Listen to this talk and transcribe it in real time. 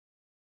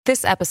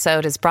This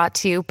episode is brought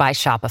to you by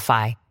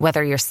Shopify.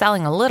 Whether you're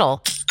selling a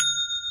little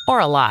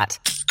or a lot,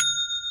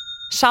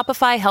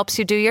 Shopify helps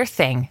you do your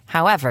thing,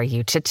 however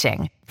you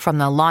cha-ching. From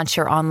the launch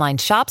your online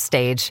shop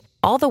stage,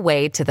 all the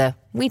way to the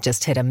we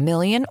just hit 1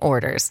 million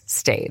orders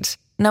stage.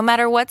 No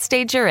matter what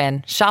stage you're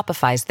in,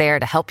 Shopify's there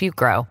to help you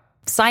grow.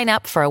 Sign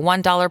up for a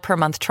 $1 per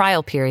month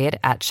trial period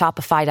at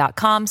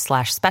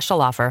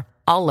shopify.com/special offer,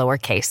 all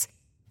lowercase.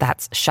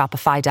 That's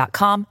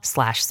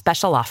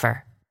shopify.com/special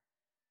offer.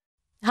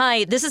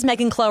 Hi, this is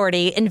Megan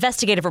Cloherty,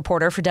 investigative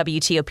reporter for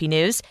WTOP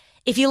News.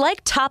 If you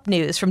like top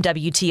news from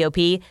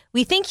WTOP,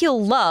 we think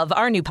you'll love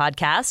our new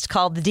podcast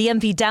called The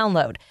DMV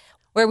Download,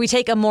 where we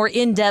take a more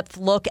in-depth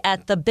look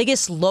at the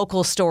biggest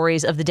local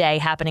stories of the day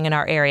happening in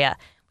our area.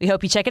 We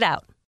hope you check it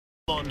out.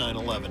 On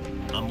 9/11,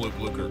 I'm Luke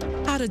Luker.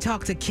 How to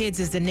talk to kids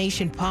as the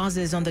nation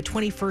pauses on the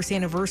 21st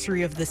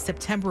anniversary of the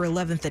September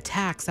 11th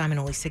attacks. I'm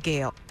Elisa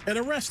Gale. An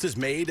arrest is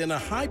made in a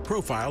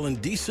high-profile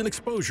indecent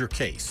exposure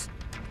case.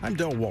 I'm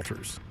Del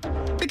Walters.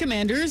 The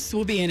Commanders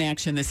will be in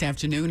action this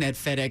afternoon at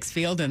FedEx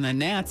Field, and the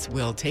Nats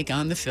will take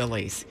on the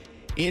Phillies.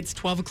 It's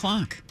 12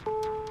 o'clock.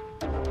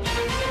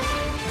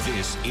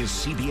 This is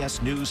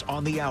CBS News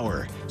on the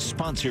Hour,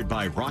 sponsored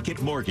by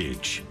Rocket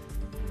Mortgage.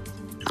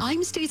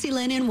 I'm Stacey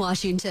Lynn in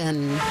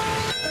Washington.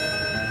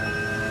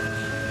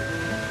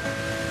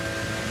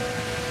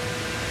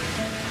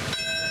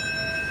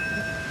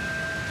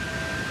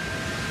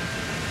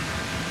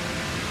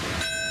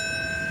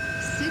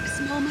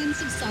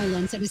 Moments of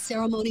silence at a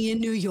ceremony in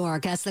New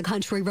York as the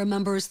country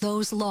remembers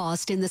those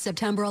lost in the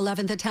September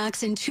 11th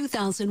attacks in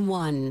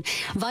 2001.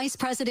 Vice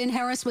President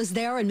Harris was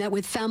there and met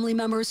with family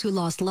members who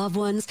lost loved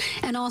ones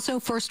and also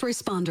first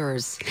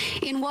responders.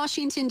 In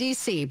Washington,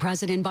 D.C.,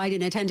 President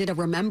Biden attended a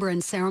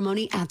remembrance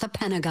ceremony at the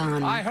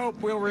Pentagon. I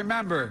hope we'll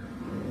remember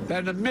that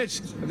in the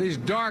midst of these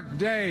dark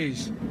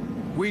days,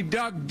 we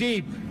dug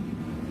deep,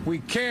 we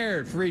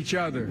cared for each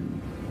other,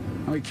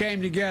 and we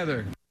came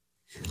together.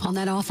 On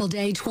that awful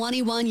day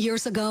 21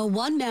 years ago,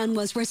 one man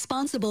was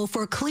responsible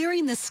for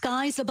clearing the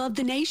skies above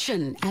the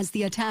nation as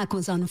the attack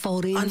was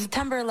unfolding. On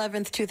September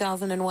 11th,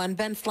 2001,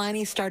 Ben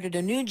Slaney started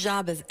a new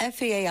job as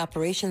FAA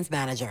operations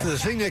manager. The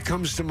thing that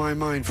comes to my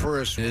mind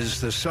first is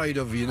the sight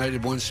of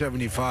United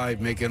 175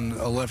 making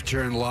a left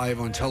turn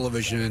live on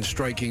television and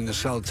striking the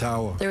South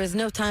Tower. There was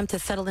no time to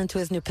settle into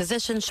his new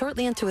position.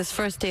 Shortly into his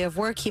first day of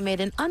work, he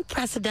made an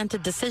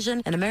unprecedented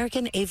decision in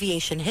American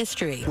aviation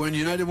history. When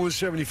United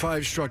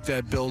 175 struck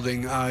that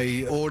building,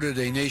 I ordered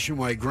a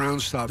nationwide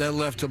ground stop. That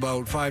left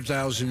about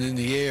 5,000 in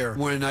the air.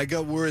 When I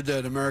got word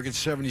that American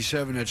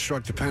 77 had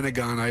struck the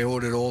Pentagon, I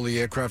ordered all the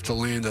aircraft to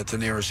land at the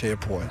nearest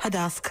airport.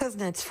 Hadass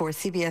Kuznets for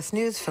CBS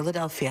News,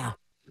 Philadelphia.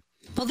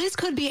 Well, this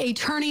could be a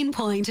turning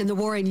point in the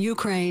war in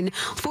Ukraine.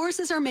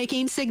 Forces are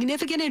making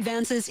significant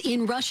advances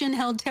in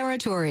Russian-held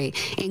territory,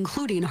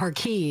 including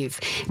Kharkiv.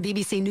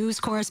 BBC News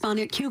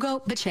correspondent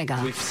Hugo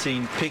Bachega. We've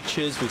seen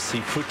pictures, we've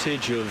seen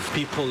footage of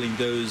people in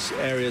those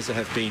areas that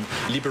have been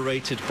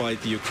liberated by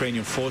the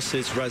Ukrainian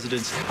forces,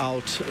 residents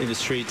out in the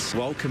streets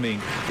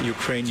welcoming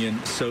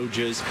Ukrainian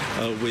soldiers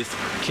with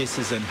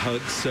kisses and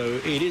hugs.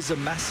 So it is a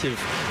massive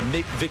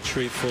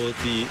victory for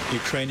the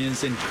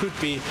Ukrainians and could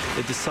be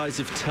a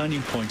decisive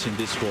turning point in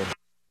this war.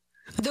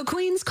 The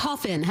Queen's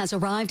coffin has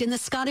arrived in the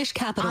Scottish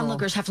capital.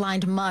 Onlookers have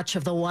lined much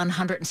of the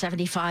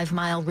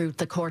 175-mile route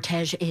the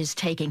cortege is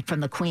taking from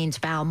the Queen's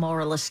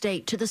Balmoral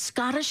estate to the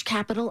Scottish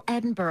capital,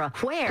 Edinburgh,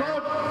 where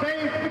God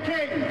save the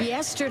King.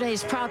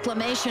 Yesterday's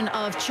proclamation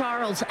of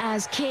Charles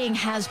as king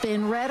has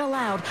been read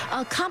aloud,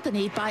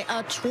 accompanied by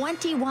a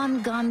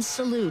 21-gun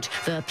salute.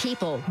 The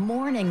people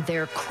mourning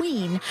their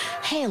Queen,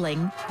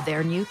 hailing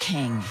their new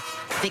king.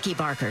 Vicky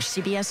Barker,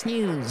 CBS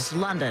News,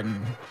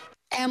 London.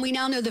 And we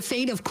now know the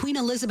fate of Queen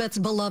Elizabeth's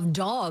beloved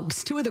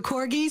dogs. Two of the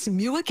corgis,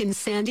 Muick and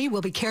Sandy, will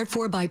be cared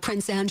for by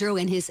Prince Andrew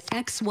and his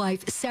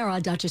ex-wife,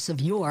 Sarah, Duchess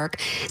of York.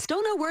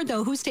 Still no word,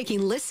 though, who's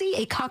taking Lissy,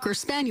 a Cocker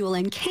Spaniel,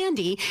 and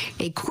Candy,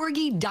 a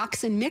Corgi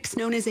Dachshund mix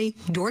known as a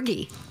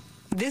Dorgie.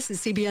 This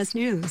is CBS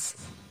News.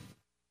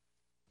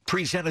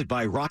 Presented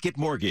by Rocket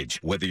Mortgage.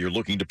 Whether you're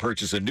looking to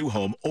purchase a new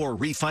home or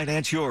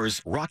refinance yours,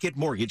 Rocket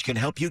Mortgage can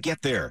help you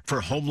get there.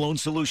 For home loan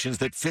solutions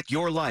that fit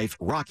your life,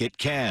 Rocket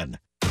can.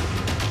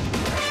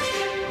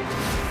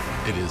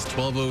 It is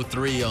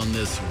 12:03 on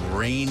this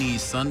rainy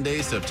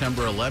Sunday,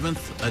 September 11th,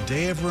 a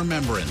day of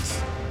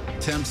remembrance.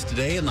 Temps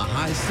today in the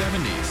high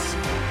 70s.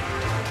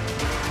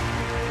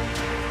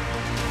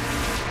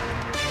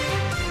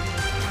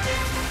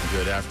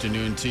 Good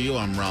afternoon to you.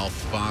 I'm Ralph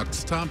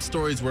Fox. Top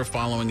stories we're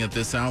following at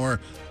this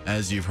hour.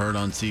 As you've heard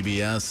on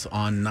CBS,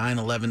 on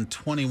 9/11,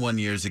 21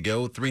 years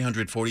ago,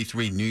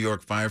 343 New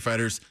York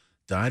firefighters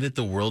died at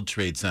the World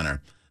Trade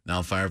Center.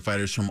 Now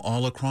firefighters from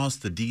all across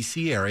the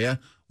D.C. area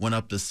went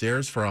up the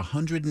stairs for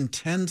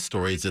 110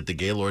 stories at the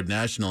Gaylord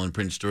National in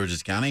Prince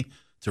George's County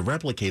to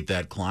replicate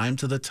that climb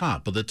to the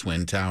top of the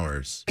Twin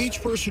Towers.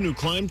 Each person who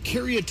climbed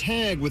carry a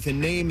tag with a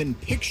name and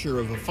picture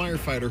of a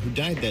firefighter who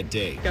died that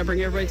day. Gotta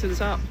bring everybody to the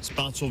top.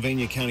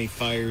 Spotsylvania County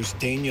Fire's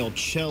Danielle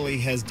Shelley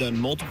has done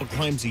multiple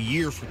climbs a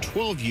year for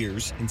 12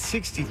 years and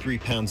 63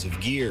 pounds of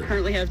gear.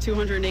 Currently have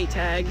 208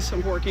 tags.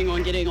 I'm working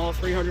on getting all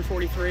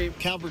 343.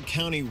 Calvert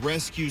County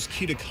Rescue's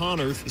Keita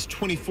Connerth is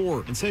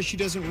 24 and says she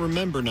doesn't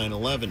remember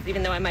 9/11.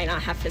 Even though I might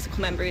not have physical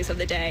memories of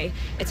the day,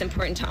 it's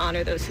important to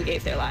honor those who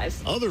gave their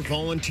lives. Other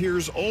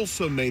volunteers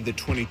also made the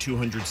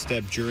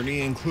 2,200-step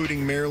journey,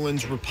 including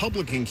Maryland's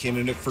Republican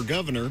candidate for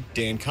governor,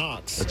 Dan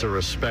Cox. It's a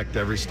respect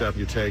every step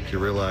you take. You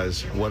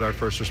realize what our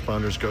first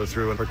responders go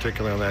through, and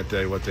particularly on that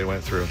day, what they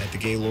went through. At the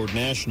Gaylord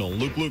National,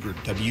 Luke Luger,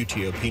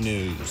 WTOP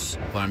News.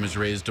 Climbers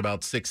raised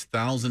about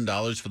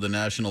 $6,000 for the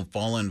National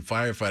Fallen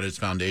Firefighters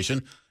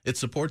Foundation. It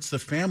supports the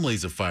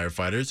families of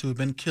firefighters who have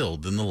been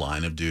killed in the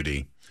line of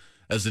duty.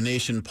 As the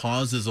nation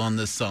pauses on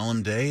this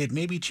solemn day, it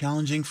may be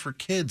challenging for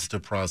kids to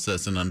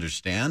process and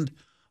understand.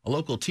 A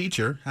local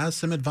teacher has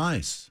some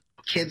advice.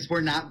 Kids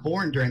were not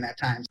born during that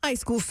time. High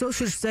school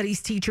social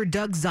studies teacher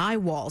Doug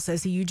Zywall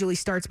says he usually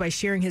starts by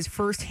sharing his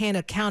firsthand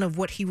account of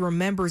what he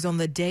remembers on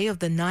the day of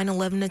the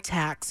 9/11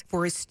 attacks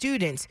for his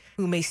students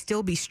who may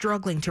still be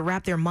struggling to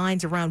wrap their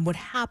minds around what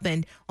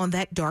happened on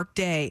that dark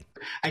day.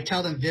 I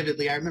tell them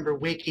vividly. I remember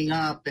waking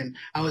up and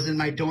I was in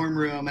my dorm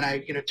room and I,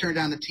 turned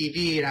on the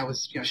TV and I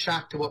was,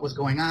 shocked to what was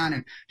going on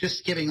and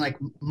just giving like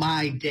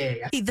my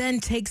day. He then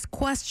takes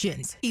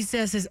questions. He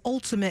says his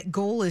ultimate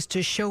goal is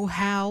to show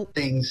how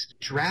things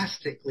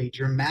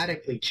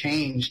dramatically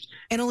changed.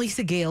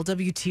 Annalisa Gale,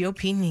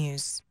 WTOP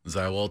News.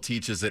 Zywall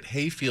teaches at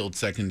Hayfield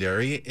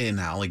Secondary in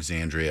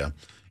Alexandria.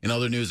 In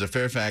other news, a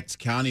Fairfax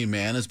County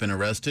man has been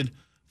arrested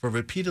for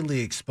repeatedly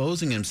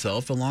exposing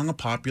himself along a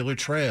popular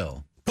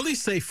trail.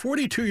 Police say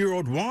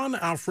 42-year-old Juan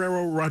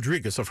Alfredo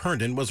Rodriguez of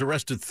Herndon was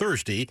arrested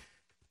Thursday,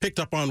 picked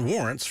up on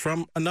warrants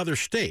from another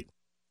state.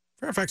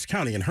 Fairfax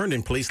County and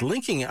Herndon police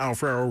linking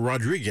Alfredo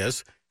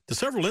Rodriguez to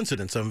several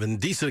incidents of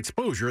indecent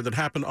exposure that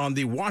happened on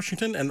the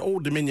Washington and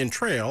Old Dominion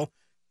Trail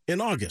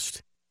in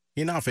August.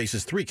 He now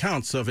faces 3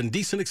 counts of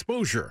indecent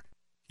exposure.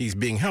 He's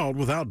being held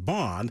without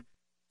bond.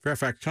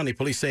 Fairfax County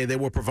police say they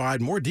will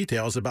provide more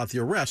details about the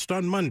arrest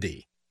on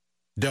Monday.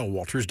 Del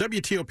Walters,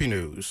 WTOP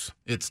News.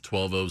 It's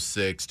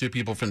 12:06. 2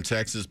 people from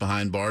Texas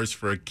behind bars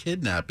for a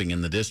kidnapping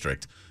in the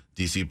district.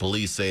 D.C.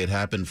 police say it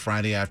happened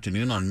Friday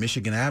afternoon on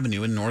Michigan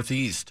Avenue in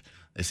Northeast.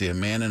 They say a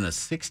man and a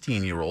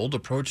 16-year-old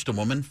approached a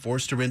woman,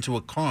 forced her into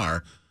a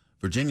car.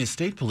 Virginia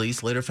State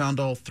Police later found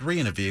all 3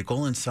 in a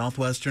vehicle in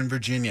southwestern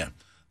Virginia.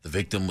 The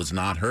victim was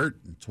not hurt.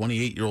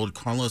 28-year-old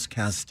Carlos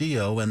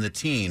Castillo and the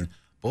teen,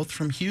 both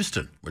from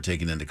Houston, were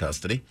taken into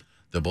custody.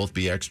 They'll both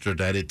be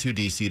extradited to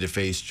D.C. to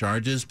face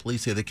charges.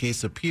 Police say the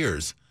case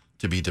appears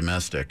to be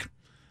domestic.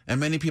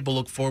 And many people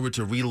look forward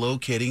to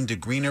relocating to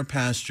greener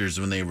pastures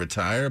when they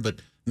retire,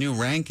 but new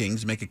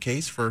rankings make a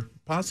case for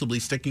possibly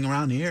sticking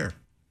around here.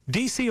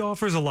 D.C.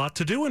 offers a lot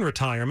to do in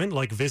retirement,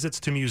 like visits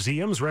to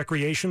museums,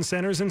 recreation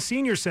centers, and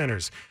senior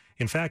centers.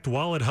 In fact,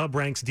 Wallet Hub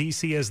ranks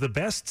D.C. as the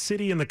best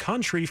city in the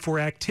country for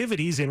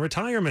activities in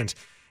retirement.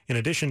 In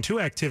addition to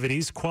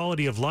activities,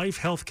 quality of life,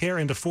 health care,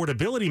 and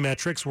affordability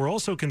metrics were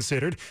also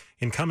considered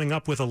in coming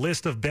up with a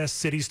list of best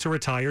cities to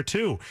retire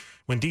to.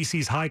 When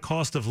D.C.'s high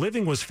cost of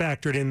living was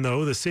factored in,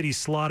 though, the city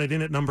slotted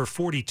in at number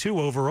 42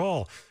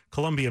 overall.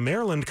 Columbia,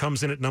 Maryland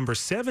comes in at number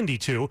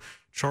 72.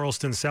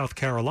 Charleston, South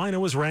Carolina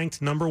was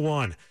ranked number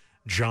 1.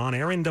 John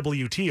Aaron,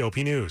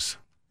 WTOP News.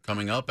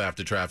 Coming up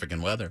after traffic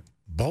and weather.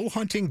 Bow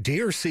hunting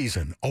deer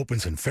season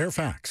opens in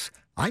Fairfax.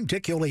 I'm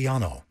Dick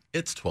Iuliano.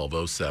 It's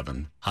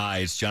 12:07. Hi,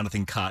 it's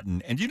Jonathan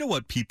Cotton. And you know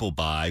what people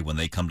buy when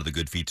they come to the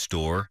Good Feet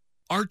store?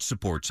 Art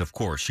supports, of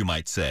course, you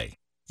might say.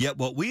 Yet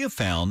what we have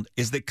found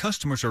is that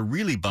customers are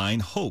really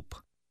buying hope.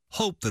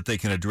 Hope that they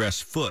can address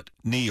foot,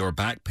 knee, or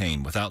back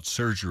pain without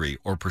surgery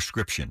or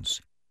prescriptions.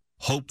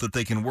 Hope that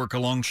they can work a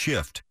long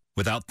shift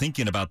without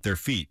thinking about their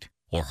feet.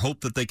 Or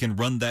hope that they can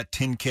run that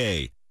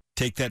 10K,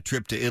 take that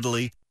trip to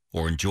Italy,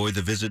 or enjoy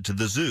the visit to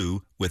the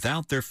zoo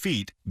without their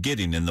feet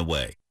getting in the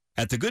way.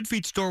 At the Good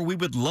Feet store, we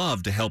would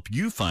love to help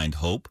you find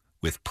hope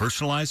with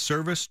personalized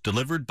service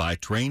delivered by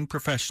trained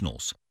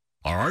professionals.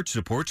 Our arch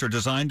supports are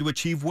designed to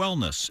achieve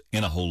wellness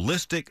in a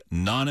holistic,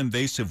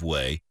 non-invasive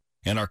way,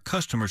 and our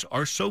customers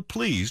are so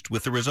pleased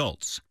with the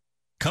results.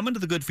 Come into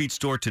the Good Feet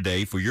store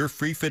today for your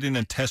free fitting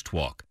and test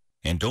walk,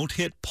 and don't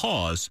hit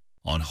pause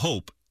on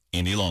hope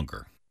any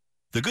longer.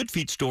 The Good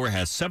Feet store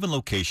has 7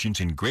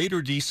 locations in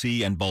Greater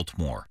D.C. and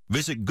Baltimore.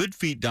 Visit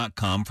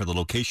goodfeet.com for the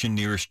location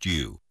nearest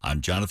you. I'm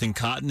Jonathan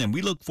Cotton, and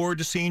we look forward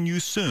to seeing you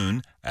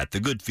soon at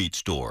the Good Feet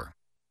store.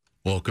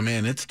 Welcome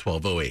in. It's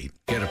 12:08.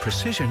 Get a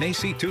precision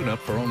AC tune-up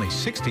for only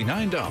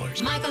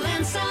 $69. Michael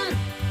and Son.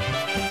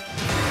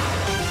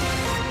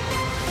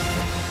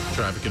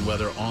 Traffic and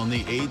weather on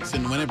the 8s,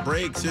 and when it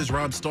breaks, here's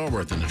Rob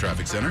Stallworth in the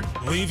traffic center.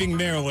 Leaving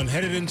Maryland,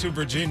 headed into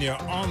Virginia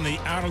on the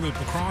outer loop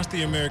across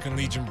the American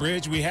Legion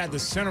Bridge. We had the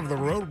center of the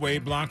roadway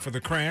blocked for the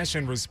crash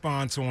and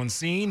response on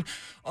scene.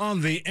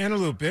 On the inner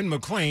loop in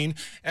McLean,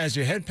 as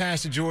you head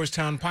past the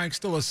Georgetown Pike,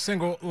 still a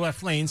single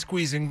left lane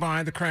squeezing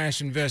by. The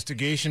crash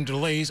investigation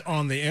delays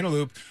on the inner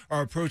loop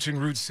are approaching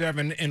Route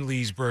 7 in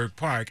Leesburg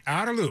Park.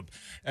 Outer loop,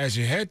 as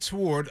you head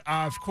toward,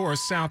 of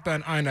course,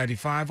 southbound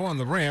I-95 on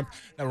the ramp,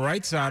 the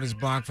right side is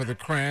blocked for the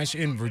crash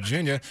in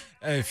Virginia.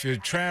 If you're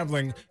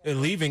traveling,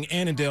 leaving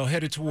Annandale,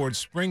 headed towards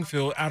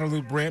Springfield, outer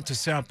loop ramp to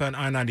southbound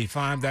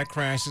I-95, that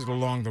crash is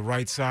along the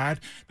right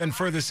side. Then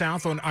further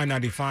south on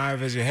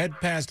I-95, as you head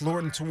past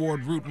Lorton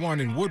toward Route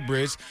 1 in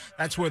Woodbridge,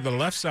 that's where the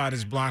left side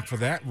is blocked for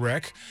that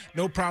wreck.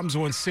 No problems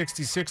on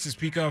 66 to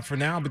speak of for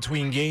now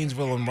between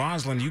Gainesville and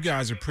Roslyn. You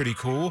guys are pretty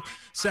cool.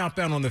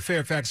 Southbound on the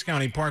Fairfax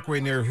County Parkway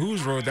near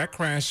Hoos Road, that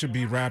crash should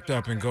be wrapped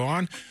up and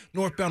gone.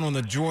 Northbound on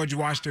the George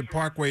Washington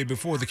Parkway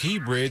before the Key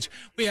Bridge,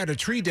 we had a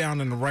tree down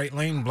in the right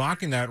lane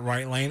blocking that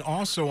right lane.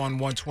 Also on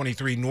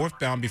 123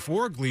 northbound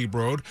before Glebe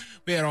Road,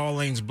 we had all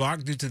lanes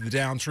blocked due to the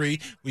down tree.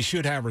 We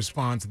should have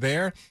response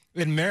there.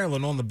 In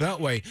Maryland on the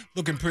Beltway,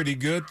 looking pretty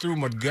good through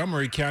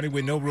Montgomery County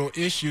with no real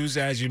issues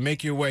as you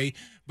make your way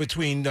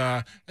between,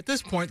 at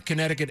this point,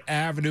 Connecticut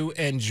Avenue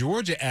and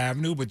Georgia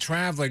Avenue, but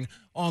traveling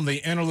on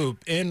the inner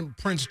loop in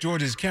Prince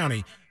George's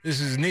County. This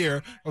is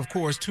near, of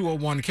course,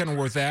 201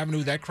 Kenilworth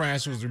Avenue. That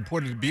crash was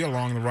reported to be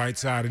along the right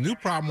side. A new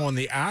problem on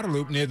the outer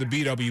loop near the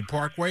BW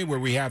Parkway where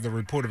we have the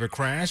report of a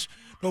crash.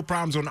 No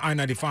problems on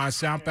I-95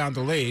 southbound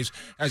delays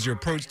as you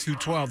approach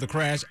 212. The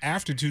crash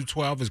after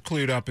 212 is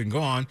cleared up and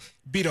gone.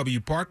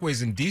 BW Parkway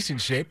is in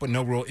decent shape, but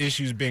no real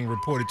issues being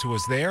reported to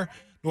us there.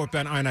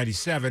 Northbound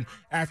I-97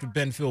 after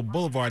Benfield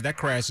Boulevard, that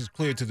crash is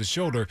cleared to the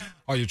shoulder.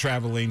 All your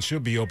travel lanes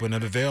should be open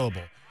and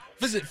available.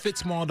 Visit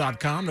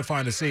fitzmall.com to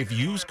find a safe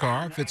used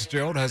car.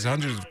 Fitzgerald has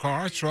hundreds of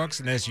cars, trucks,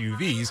 and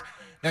SUVs.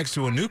 Next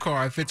to a new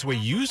car, fits where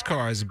used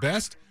car is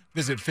best.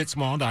 Visit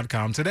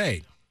fitzmall.com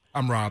today.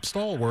 I'm Rob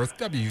Stallworth,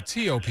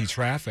 WTOP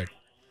Traffic.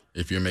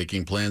 If you're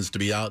making plans to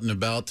be out and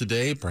about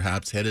today,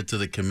 perhaps headed to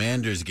the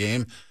Commanders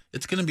game,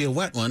 it's going to be a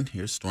wet one.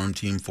 Here's Storm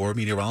Team 4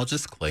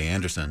 meteorologist Clay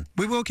Anderson.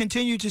 We will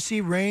continue to see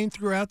rain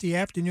throughout the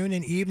afternoon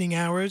and evening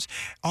hours.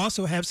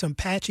 Also have some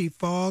patchy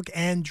fog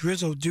and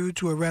drizzle due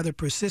to a rather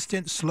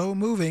persistent,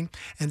 slow-moving,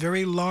 and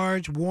very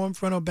large warm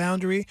frontal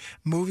boundary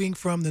moving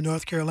from the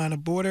North Carolina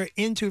border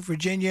into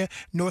Virginia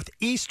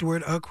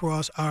northeastward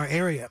across our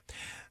area.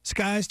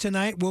 Skies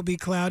tonight will be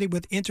cloudy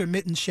with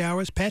intermittent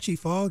showers, patchy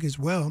fog as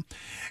well.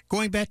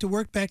 Going back to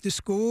work, back to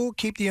school,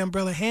 keep the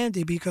umbrella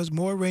handy because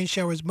more rain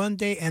showers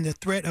Monday and the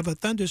threat of a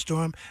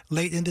thunderstorm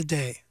late in the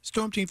day.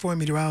 Storm Team 4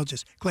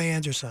 meteorologist Clay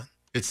Anderson.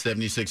 It's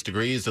 76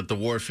 degrees at the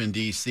Wharf in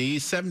D.C.,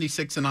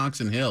 76 in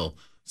Oxon Hill,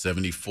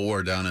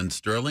 74 down in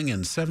Sterling,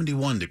 and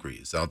 71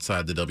 degrees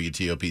outside the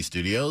WTOP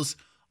studios.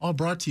 All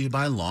brought to you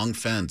by Long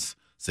Fence.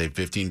 Save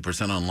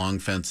 15% on Long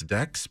Fence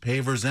decks,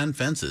 pavers, and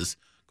fences.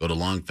 Go to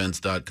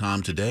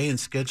longfence.com today and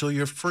schedule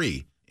your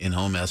free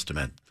in-home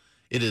estimate.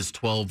 It is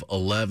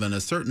 12:11, a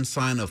certain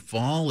sign of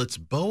fall. It's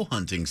bow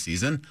hunting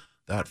season.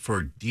 That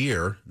for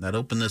deer. That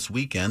opened this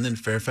weekend in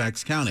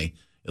Fairfax County.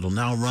 It'll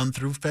now run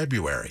through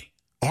February.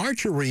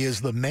 Archery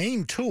is the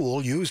main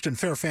tool used in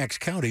Fairfax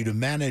County to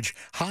manage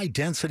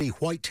high-density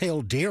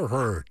white-tailed deer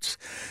herds.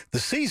 The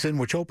season,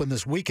 which opened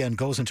this weekend,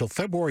 goes until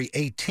February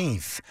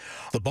 18th.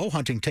 The bow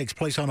hunting takes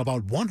place on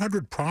about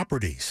 100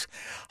 properties.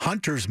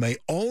 Hunters may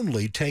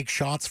only take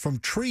shots from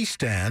tree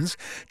stands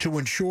to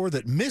ensure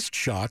that missed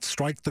shots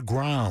strike the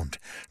ground.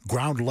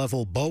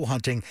 Ground-level bow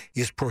hunting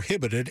is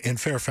prohibited in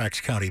Fairfax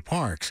County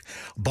parks.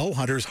 Bow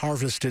hunters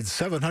harvested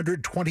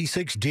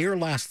 726 deer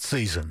last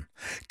season.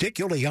 Dick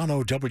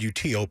Iuliano,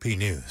 WTOP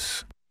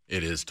News.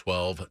 It is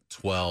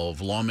 12:12.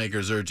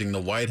 Lawmakers urging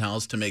the White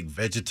House to make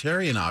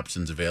vegetarian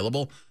options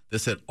available.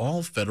 This at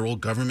all federal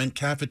government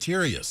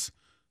cafeterias.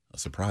 A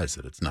surprise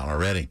that it's not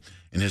already.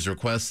 In his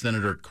request,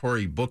 Senator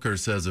Cory Booker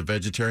says a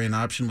vegetarian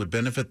option would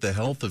benefit the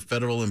health of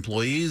federal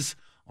employees,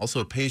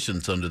 also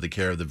patients under the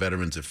care of the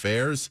Veterans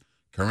Affairs,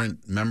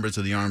 current members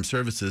of the armed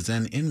services,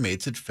 and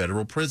inmates at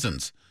federal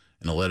prisons.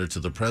 In a letter to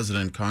the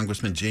president,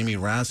 Congressman Jamie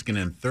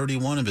Raskin and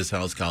 31 of his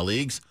House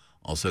colleagues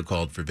also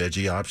called for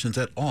veggie options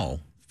at all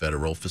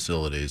federal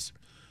facilities.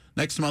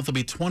 Next month will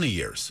be 20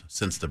 years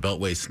since the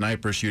Beltway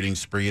sniper shooting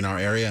spree in our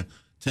area.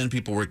 10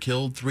 people were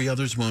killed, 3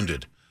 others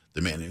wounded.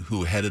 The man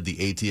who headed the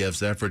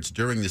ATF's efforts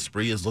during the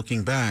spree is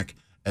looking back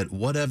at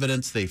what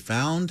evidence they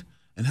found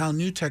and how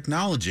new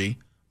technology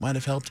might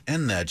have helped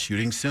end that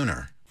shooting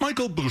sooner.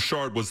 Michael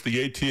Bouchard was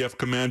the ATF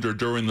commander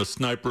during the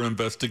sniper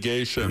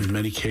investigation. In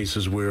many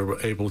cases, we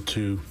were able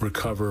to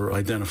recover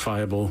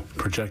identifiable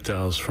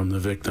projectiles from the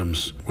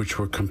victims, which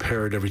were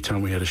compared every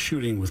time we had a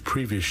shooting with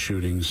previous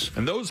shootings.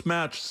 And those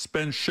matched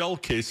spent shell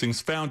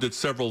casings found at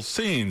several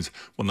scenes.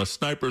 When the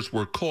snipers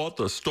were caught,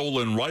 the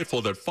stolen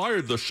rifle that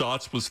fired the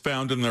shots was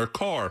found in their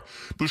car.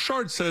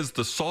 Bouchard says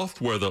the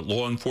software that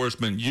law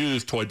enforcement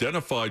used to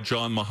identify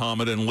John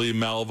Muhammad and Lee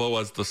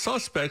Malvo as the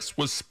suspects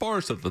was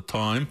sparse at the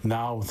time.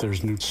 Now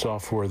there's new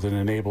software that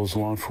enables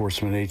law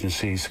enforcement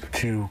agencies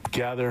to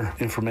gather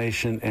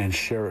information and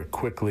share it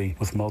quickly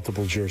with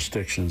multiple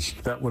jurisdictions.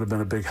 That would have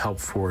been a big help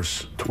for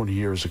us 20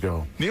 years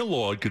ago. Neil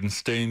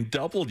Augenstein,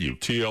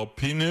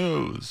 WTOP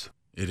News.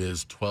 It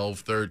is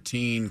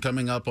 12:13.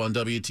 Coming up on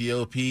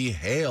WTOP,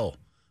 hail.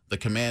 The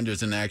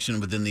Commanders in action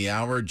within the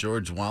hour.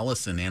 George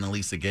Wallace and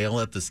Annalisa Gale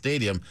at the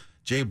stadium.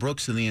 Jay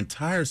Brooks and the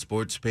entire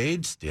sports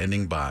page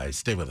standing by.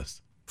 Stay with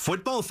us.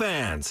 Football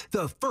fans,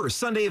 the first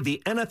Sunday of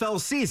the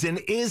NFL season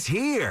is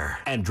here.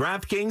 And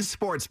DraftKings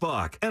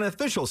Sportsbook, an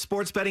official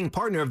sports betting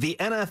partner of the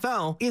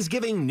NFL, is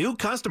giving new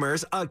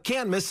customers a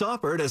can't-miss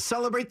offer to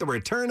celebrate the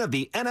return of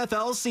the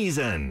NFL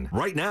season.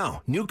 Right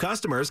now, new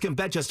customers can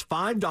bet just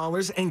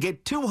 $5 and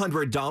get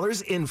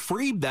 $200 in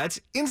free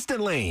bets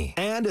instantly.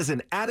 And as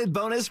an added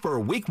bonus for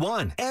Week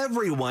 1,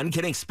 everyone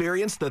can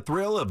experience the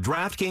thrill of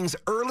DraftKings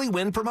early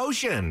win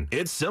promotion.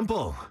 It's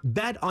simple.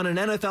 Bet on an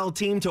NFL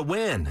team to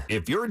win.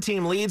 If your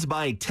team leads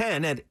by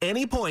 10 at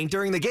any point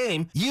during the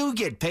game, you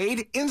get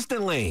paid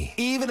instantly,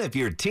 even if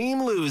your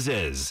team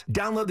loses.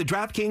 Download the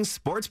DraftKings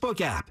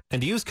Sportsbook app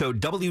and use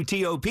code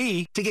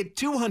WTOP to get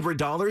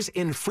 $200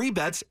 in free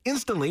bets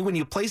instantly when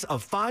you place a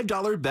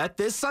 $5 bet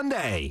this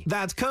Sunday.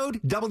 That's code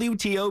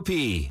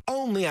WTOP.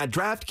 Only at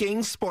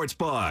DraftKings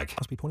Sportsbook.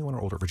 Must be 21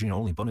 or older. Virginia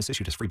only. Bonus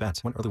issued as free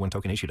bets. One early win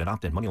token issued at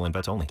opt-in. Moneyline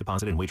bets only.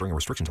 Deposit and wagering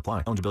restrictions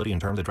apply. Eligibility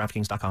and terms at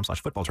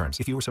DraftKings.com/football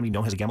terms. If you or somebody you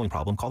know has a gambling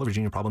problem, call the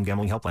Virginia Problem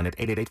Gambling Helpline at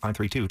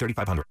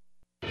 888-532-3500.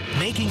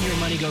 Making your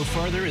money go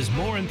further is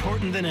more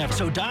important than ever.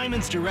 So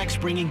Diamonds Direct's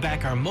bringing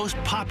back our most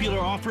popular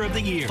offer of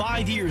the year.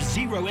 5 years,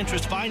 zero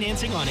interest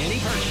financing on any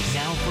purchase.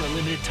 Now for a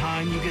limited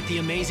time, you get the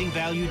amazing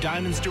value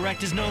Diamonds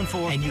Direct is known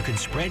for, and you can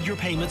spread your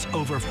payments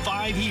over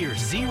 5 years.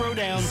 Zero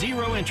down,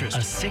 zero interest.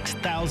 A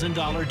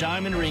 $6,000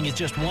 diamond ring is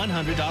just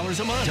 $100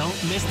 a month.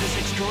 Don't miss this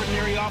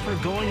extraordinary offer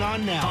going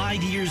on now.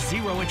 5 years,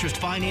 zero interest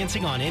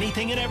financing on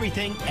anything and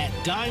everything at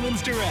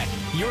Diamonds Direct.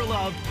 Your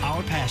love,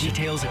 our passion.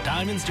 Details at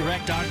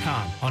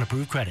diamondsdirect.com on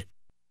approved credit.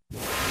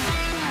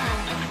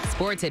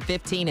 Sports at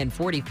 15 and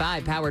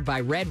 45, powered by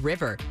Red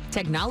River.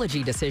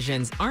 Technology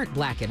decisions aren't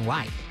black and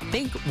white.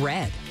 Think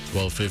red.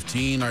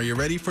 12:15. Are you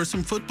ready for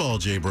some football,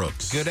 Jay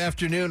Brooks? Good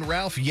afternoon,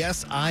 Ralph.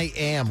 Yes, I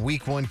am.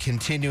 Week 1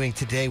 continuing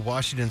today.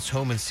 Washington's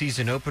home and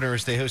season opener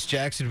as they host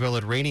Jacksonville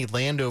at rainy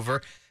Landover.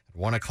 At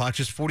 1 o'clock,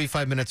 just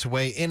 45 minutes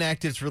away.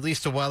 Inactives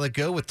released a while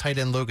ago with tight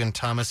end Logan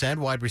Thomas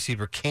and wide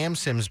receiver Cam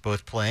Sims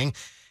both playing.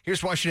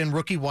 Here's Washington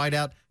rookie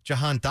wideout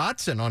Jahan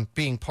Dotson on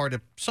being part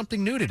of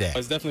something new today.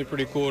 It's definitely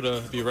pretty cool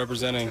to be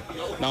representing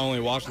not only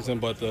Washington,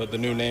 but the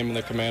new name in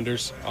the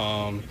Commanders.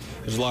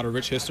 There's a lot of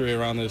rich history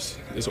around this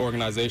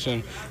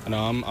organization, and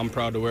I'm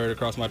proud to wear it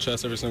across my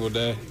chest every single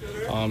day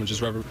and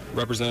just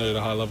represent it at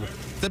a high level.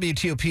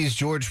 WTOP's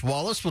George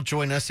Wallace will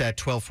join us at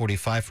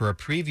 12:45 for a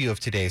preview of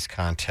today's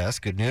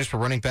contest. Good news for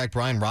running back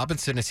Brian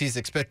Robinson as he's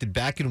expected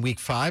back in Week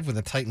 5 when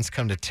the Titans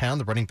come to town.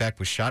 The running back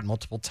was shot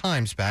multiple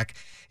times back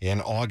in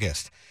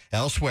August.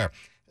 Elsewhere,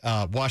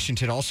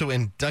 Washington also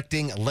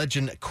inducting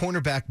legend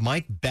cornerback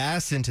Mike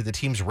Bass into the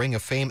team's Ring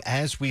of Fame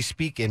as we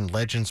speak in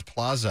Legends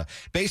Plaza.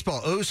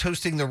 Baseball, O's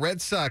hosting the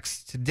Red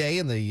Sox today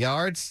in the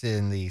Yards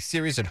in the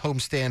series and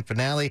homestand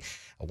finale.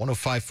 A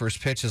 105 first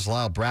pitch as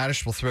Lyle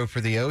Bradish will throw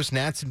for the O's.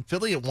 Nats in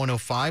Philly at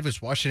 105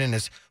 as Washington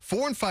is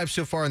 4-5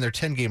 so far in their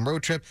 10-game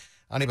road trip.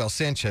 Anibal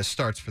Sanchez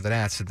starts for the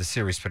Nats in the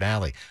series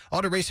finale.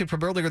 Auto racing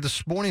from earlier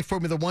this morning,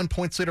 Formula One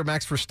points leader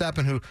Max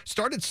Verstappen, who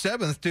started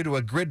 7th due to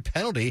a grid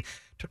penalty,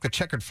 took the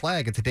checkered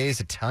flag at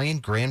today's Italian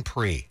Grand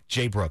Prix.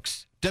 Jay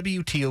Brooks,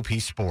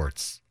 WTOP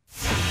Sports.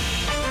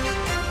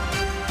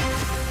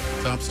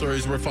 Top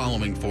stories we're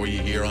following for you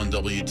here on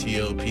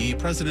WTOP.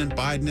 President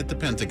Biden at the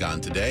Pentagon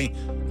today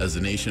as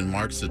the nation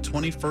marks the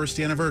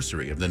 21st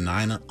anniversary of the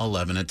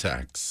 9/11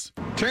 attacks.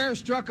 Terror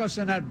struck us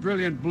in that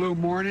brilliant blue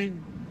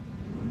morning.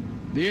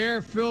 The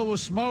air filled with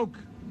smoke,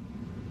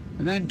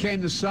 and then came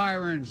the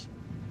sirens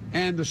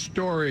and the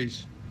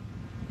stories.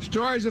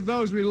 Stories of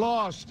those we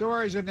lost,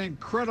 stories of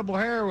incredible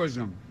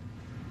heroism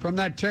from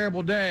that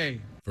terrible day.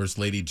 First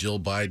Lady Jill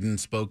Biden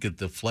spoke at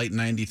the Flight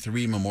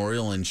 93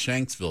 Memorial in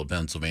Shanksville,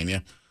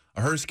 Pennsylvania.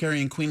 A hearse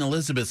carrying Queen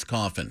Elizabeth's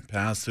coffin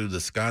passed through the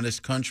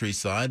Scottish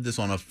countryside, this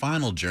on a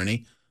final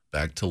journey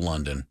back to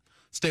London.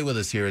 Stay with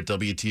us here at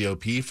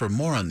WTOP for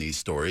more on these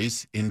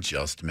stories in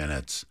just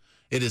minutes.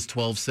 It is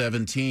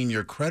 12:17.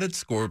 Your credit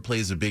score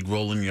plays a big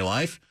role in your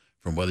life,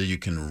 from whether you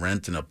can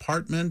rent an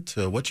apartment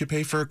to what you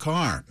pay for a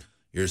car.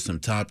 Here's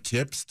some top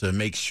tips to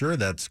make sure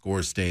that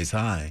score stays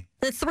high.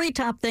 The 3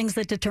 top things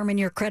that determine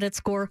your credit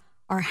score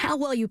are how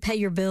well you pay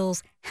your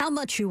bills, how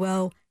much you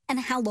owe, and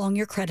how long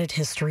your credit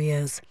history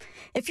is.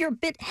 If you're a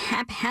bit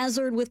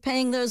haphazard with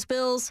paying those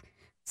bills,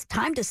 it's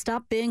time to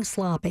stop being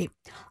sloppy.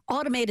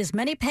 Automate as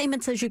many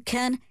payments as you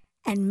can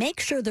and make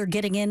sure they're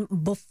getting in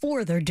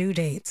before their due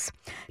dates.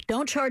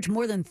 Don't charge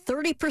more than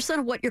 30%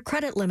 of what your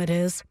credit limit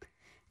is.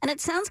 And it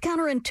sounds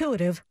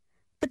counterintuitive,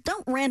 but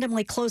don't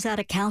randomly close out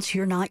accounts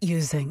you're not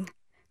using.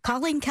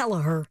 Colleen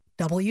Kelleher,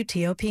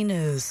 WTOP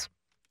News.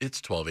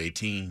 It's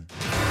 12:18.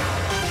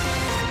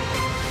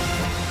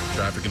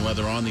 Traffic and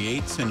weather on the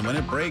 8s, and when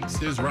it breaks,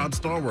 there's Rob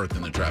Stallworth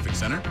in the traffic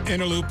center.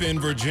 Interloop in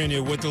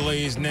Virginia with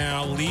delays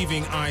now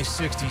leaving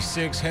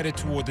I-66 headed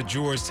toward the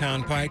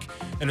Georgetown Pike,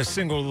 and a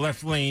single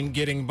left lane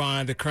getting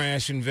by the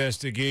crash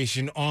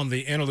investigation on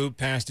the Interloop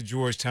past the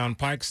Georgetown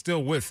Pike,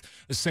 still with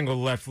a single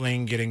left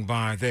lane getting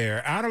by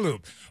there. Outer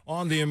loop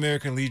on the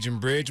American Legion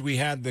Bridge, we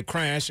had the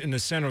crash in the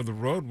center of the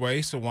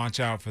roadway, so watch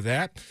out for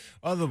that.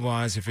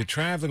 Otherwise, if you're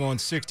traveling on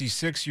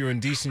 66, you're in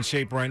decent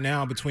shape right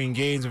now between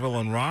Gainesville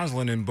and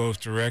Roslyn in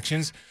both directions.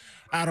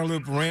 Outer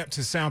loop ramp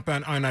to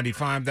southbound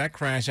I-95. That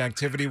crash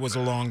activity was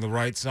along the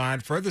right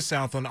side. Further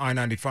south on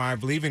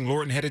I-95, leaving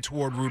Lorton headed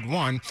toward Route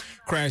 1.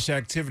 Crash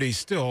activity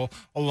still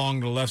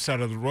along the left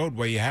side of the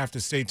roadway. You have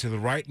to stay to the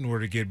right in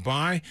order to get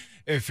by.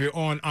 If you're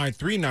on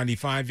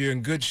I-395, you're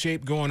in good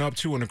shape going up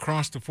to and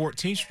across the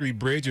 14th Street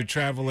Bridge. Your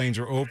travel lanes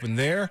are open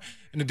there.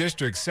 In the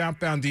district,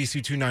 southbound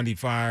DC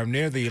 295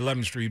 near the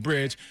 11th Street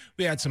Bridge,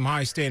 we had some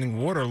high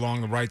standing water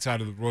along the right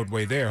side of the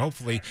roadway there.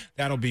 Hopefully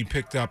that'll be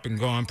picked up and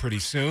gone pretty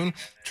soon.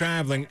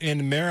 Traveling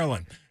in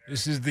Maryland,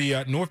 this is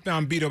the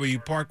northbound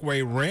BW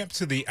Parkway ramp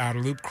to the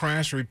outer loop.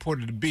 Crash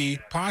reported to be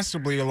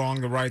possibly along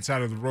the right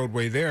side of the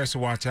roadway there, so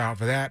watch out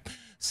for that.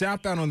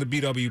 Southbound on the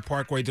BW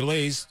Parkway,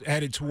 delays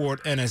headed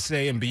toward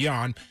NSA and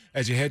beyond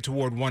as you head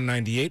toward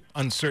 198.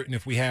 Uncertain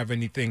if we have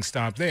anything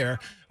stopped there.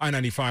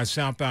 I-95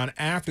 southbound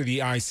after the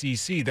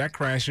ICC. That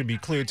crash should be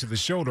cleared to the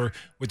shoulder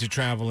with the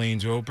travel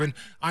lanes open.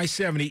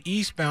 I-70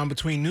 eastbound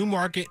between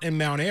Newmarket and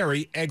Mount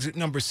Airy, exit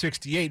number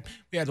 68.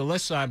 We had the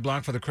left side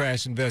blocked for the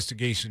crash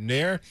investigation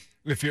there.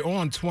 If you're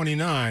on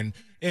 29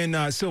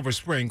 in Silver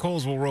Spring,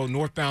 Colesville Road,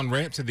 northbound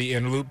ramp to the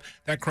Interloop,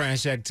 that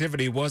crash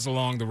activity was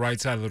along the right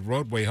side of the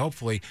roadway.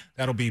 Hopefully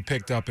that'll be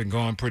picked up and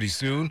gone pretty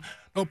soon.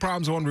 No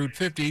problems on Route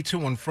 50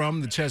 to and from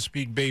the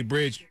Chesapeake Bay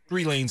Bridge,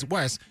 3 lanes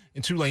west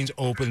and 2 lanes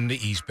open in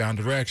the eastbound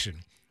direction.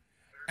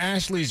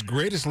 Ashley's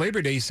greatest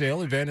Labor Day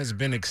sale event has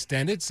been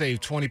extended. Save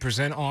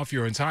 20% off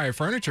your entire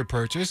furniture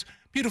purchase.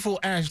 Beautiful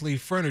Ashley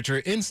furniture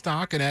in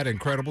stock and at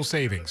incredible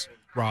savings.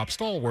 Rob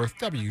Stallworth,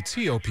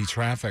 WTOP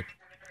Traffic.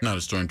 Now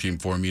to Storm Team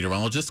 4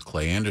 meteorologist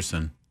Clay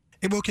Anderson.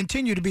 It will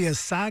continue to be a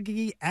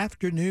soggy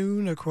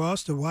afternoon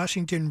across the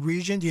Washington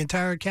region, the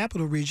entire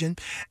capital region,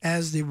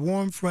 as the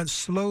warm front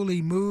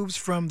slowly moves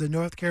from the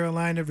North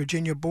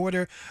Carolina-Virginia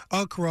border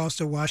across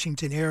the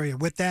Washington area.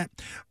 With that,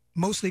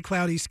 mostly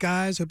cloudy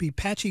skies. There'll be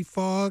patchy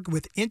fog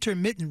with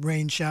intermittent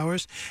rain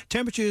showers.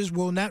 Temperatures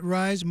will not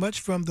rise much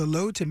from the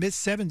low to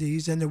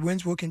mid-70s, and the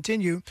winds will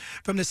continue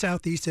from the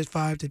southeast at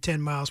 5 to 10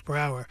 miles per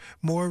hour.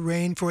 More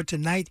rain for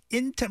tonight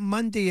into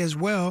Monday as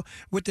well,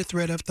 with the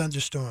threat of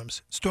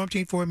thunderstorms. Storm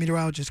Team 4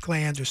 meteorologist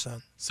Clay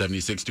Anderson.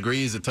 76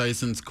 degrees at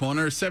Tyson's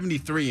Corner,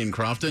 73 in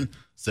Crofton,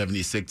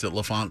 76 at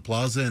LaFont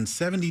Plaza, and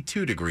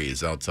 72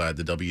 degrees outside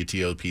the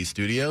WTOP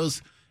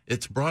studios.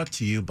 It's brought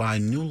to you by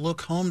New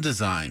Look Home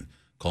Design.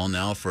 Call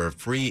now for a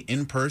free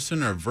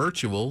in-person or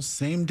virtual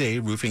same-day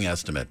roofing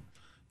estimate.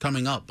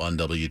 Coming up on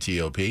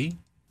WTOP.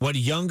 What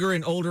younger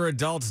and older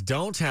adults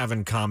don't have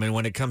in common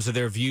when it comes to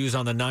their views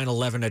on the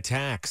 9/11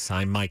 attacks.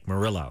 I'm Mike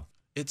Murillo.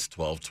 It's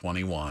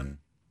 12:21.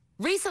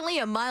 Recently,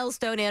 a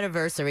milestone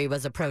anniversary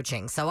was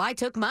approaching, so I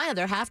took my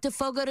other half to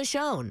Fogo de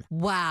Chão.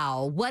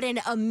 Wow, what an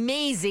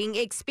amazing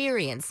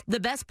experience. The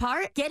best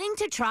part? Getting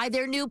to try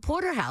their new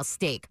porterhouse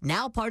steak,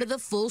 now part of the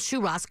full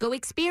churrasco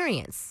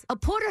experience. A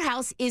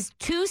porterhouse is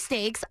 2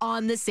 steaks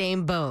on the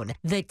same bone,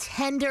 the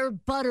tender,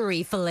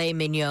 buttery filet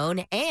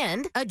mignon,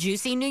 and a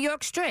juicy New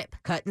York strip.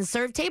 Cut and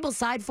serve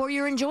tableside for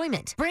your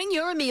enjoyment. Bring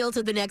your meal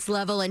to the next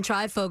level and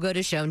try Fogo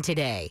de Chão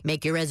today.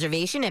 Make your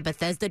reservation at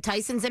Bethesda,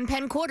 Tysons, and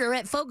Penn Quarter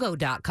at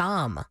Fogo.com.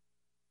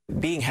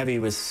 Being heavy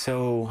was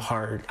so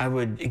hard. I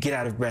would get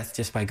out of breath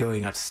just by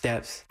going up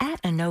steps.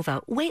 At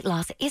Inova, weight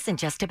loss isn't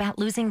just about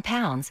losing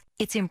pounds.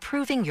 It's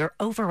improving your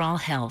overall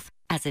health.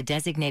 As a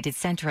designated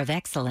center of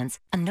excellence,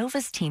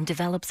 Inova's team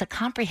develops a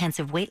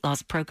comprehensive weight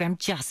loss program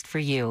just for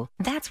you.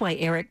 That's why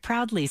Eric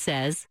proudly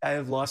says, I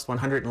have lost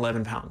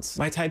 111 pounds.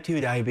 My type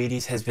 2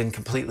 diabetes has been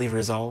completely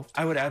resolved.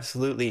 I would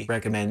absolutely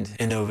recommend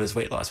Inova's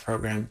weight loss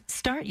program.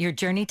 Start your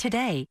journey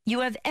today. You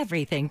have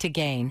everything to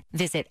gain.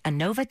 Visit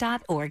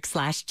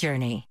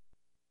Inova.org/journey.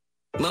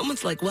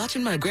 Moments like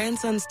watching my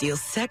grandson steal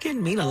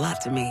second mean a lot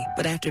to me.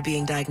 But after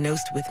being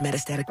diagnosed with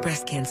metastatic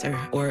breast cancer,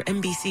 or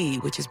MBC,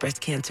 which is breast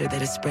cancer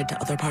that is spread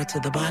to other parts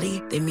of the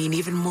body, they mean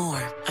even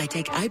more. I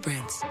take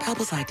Ibrance,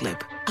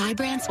 palbociclib.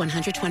 Ibrance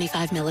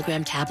 125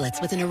 milligram tablets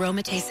with an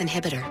aromatase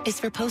inhibitor is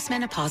for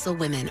postmenopausal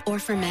women or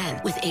for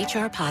men with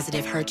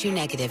HR-positive,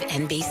 HER2-negative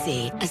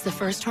MBC as the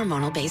first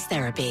hormonal-based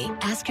therapy.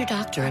 Ask your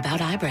doctor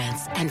about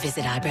Ibrance and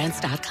visit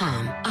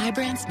Ibrance.com.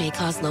 Ibrance may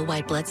cause low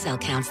white blood cell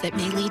counts that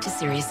may lead to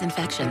serious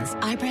infections.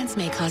 Ibrance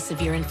may cause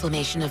severe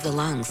inflammation of the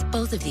lungs.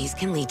 Both of these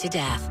can lead to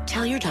death.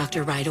 Tell your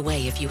doctor right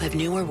away if you have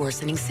new or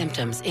worsening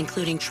symptoms,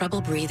 including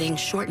trouble breathing,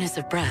 shortness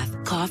of breath,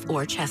 cough,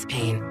 or chest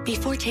pain.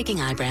 Before taking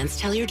Ibrance,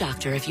 tell your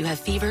doctor if you have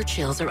fever fever,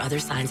 chills, or other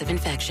signs of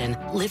infection,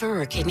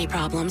 liver or kidney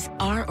problems,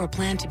 are or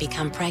plan to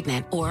become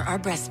pregnant, or are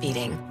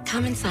breastfeeding.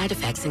 Common side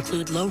effects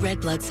include low red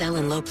blood cell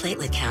and low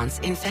platelet counts,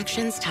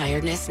 infections,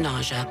 tiredness,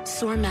 nausea,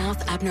 sore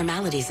mouth,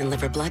 abnormalities in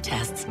liver blood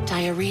tests,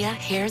 diarrhea,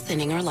 hair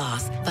thinning or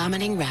loss,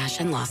 vomiting,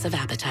 rash, and loss of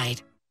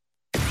appetite.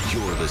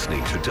 You're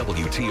listening to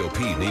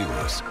WTOP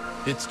News.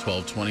 It's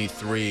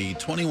 12:23,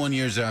 21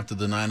 years after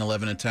the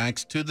 9/11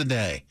 attacks to the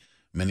day.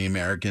 Many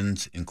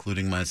Americans,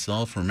 including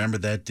myself, remember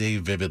that day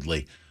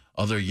vividly.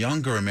 Other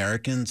younger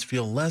Americans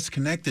feel less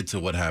connected to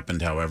what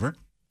happened, however.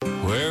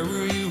 Where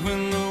were you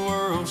when the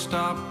world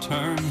stopped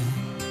turning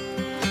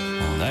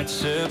on that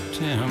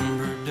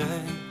September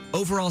day?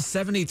 Overall,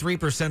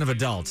 73% of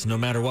adults, no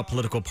matter what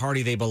political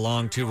party they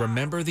belong to,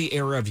 remember the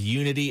era of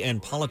unity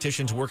and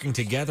politicians working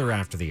together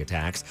after the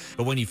attacks.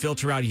 But when you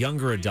filter out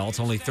younger adults,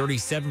 only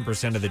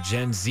 37% of the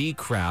Gen Z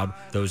crowd,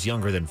 those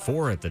younger than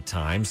 4 at the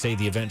time, say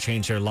the event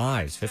changed their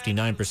lives.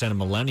 59% of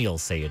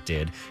millennials say it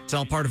did. It's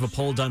all part of a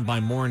poll done by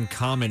More in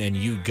Common and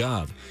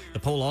YouGov. The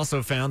poll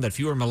also found that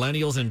fewer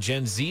millennials and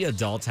Gen Z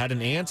adults had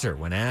an answer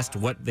when asked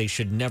what they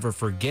should never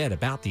forget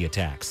about the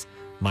attacks.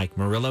 Mike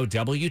Murillo,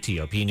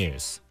 WTOP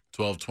News.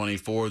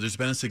 12:24, there's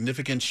been a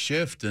significant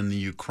shift in the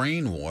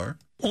Ukraine war.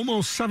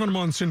 Almost 7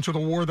 months into the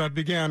war that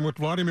began with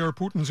Vladimir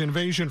Putin's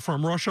invasion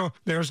from Russia,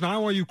 there's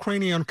now a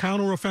Ukrainian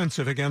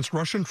counteroffensive against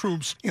Russian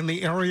troops in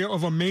the area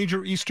of a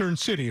major eastern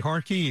city,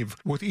 Kharkiv,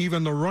 with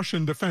even the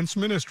Russian Defense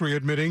Ministry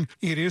admitting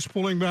it is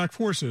pulling back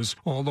forces,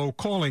 although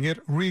calling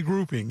it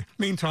regrouping.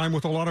 Meantime,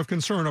 with a lot of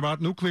concern about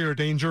nuclear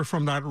danger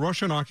from that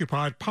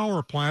Russian-occupied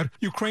power plant,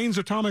 Ukraine's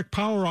atomic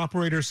power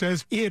operator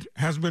says it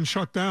has been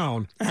shut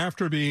down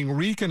after being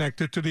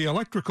reconnected to the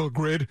electrical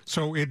grid,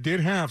 so it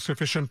did have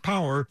sufficient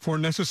power for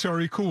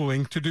necessary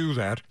cooling to do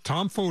that.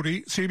 Tom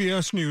Foti,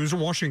 CBS News,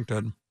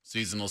 Washington.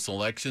 Seasonal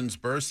selections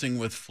bursting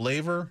with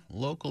flavor,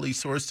 locally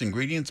sourced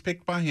ingredients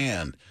picked by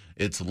hand.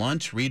 It's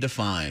lunch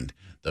redefined.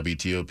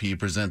 WTOP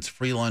presents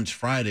Free Lunch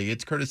Friday.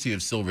 It's courtesy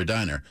of Silver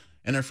Diner.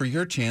 Enter for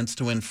your chance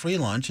to win free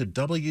lunch at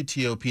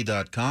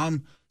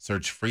WTOP.com.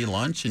 Search Free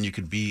Lunch and you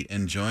could be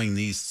enjoying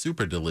these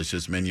super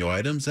delicious menu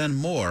items and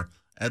more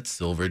at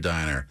Silver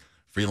Diner.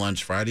 Free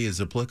Lunch Friday is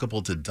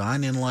applicable to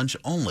dine-in lunch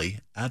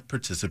only at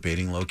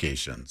participating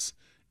locations.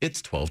 It's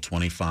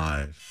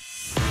 12:25.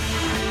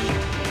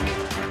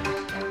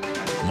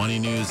 Money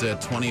news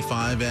at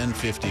 25 and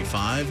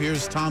 55.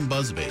 Here's Tom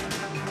Busby.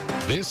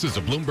 This is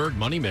a Bloomberg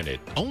Money Minute.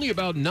 Only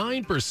about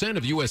 9%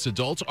 of U.S.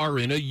 adults are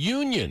in a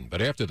union.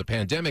 But after the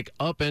pandemic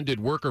upended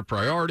worker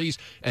priorities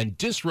and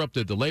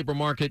disrupted the labor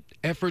market,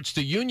 efforts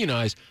to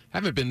unionize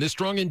haven't been this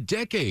strong in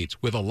decades,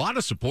 with a lot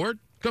of support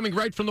coming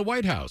right from the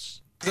White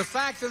House. The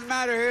fact of the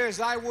matter is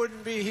I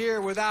wouldn't be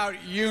here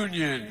without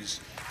unions.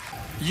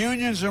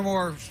 Unions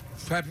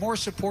have more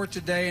support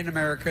today in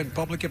America in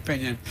public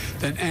opinion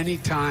than any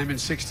time in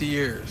 60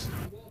 years.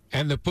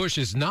 And the push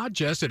is not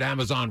just at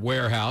Amazon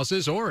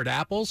warehouses or at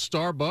Apple,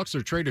 Starbucks,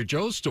 or Trader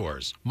Joe's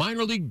stores.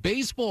 Minor League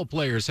Baseball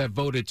players have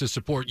voted to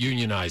support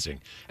unionizing.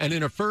 And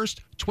in a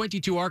first,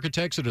 22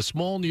 architects at a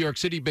small New York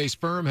City-based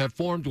firm have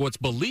formed what's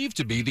believed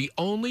to be the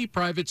only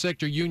private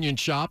sector union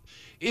shop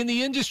in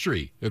the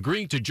industry,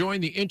 agreeing to join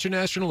the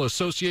International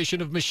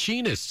Association of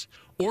Machinists,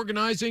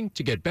 organizing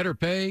to get better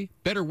pay,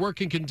 better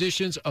working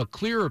conditions, a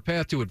clearer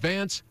path to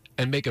advance,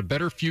 and make a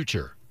better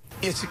future.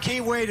 It's a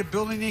key way to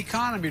building the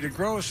economy, to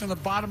grow us from the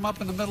bottom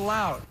up and the middle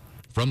out.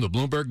 From the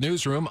Bloomberg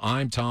Newsroom,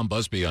 I'm Tom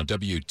Busby on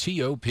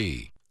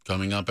WTOP.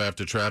 Coming up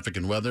after traffic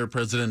and weather,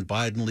 President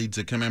Biden leads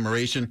a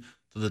commemoration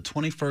to the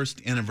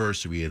 21st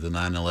anniversary of the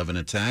 9/11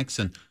 attacks,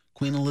 and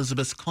Queen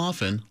Elizabeth's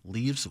coffin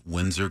leaves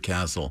Windsor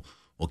Castle.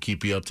 We'll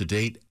keep you up to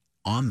date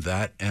on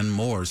that and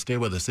more. Stay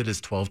with us. It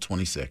is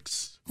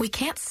 12:26. We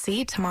can't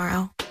see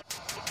tomorrow,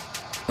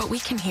 but we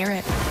can hear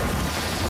it.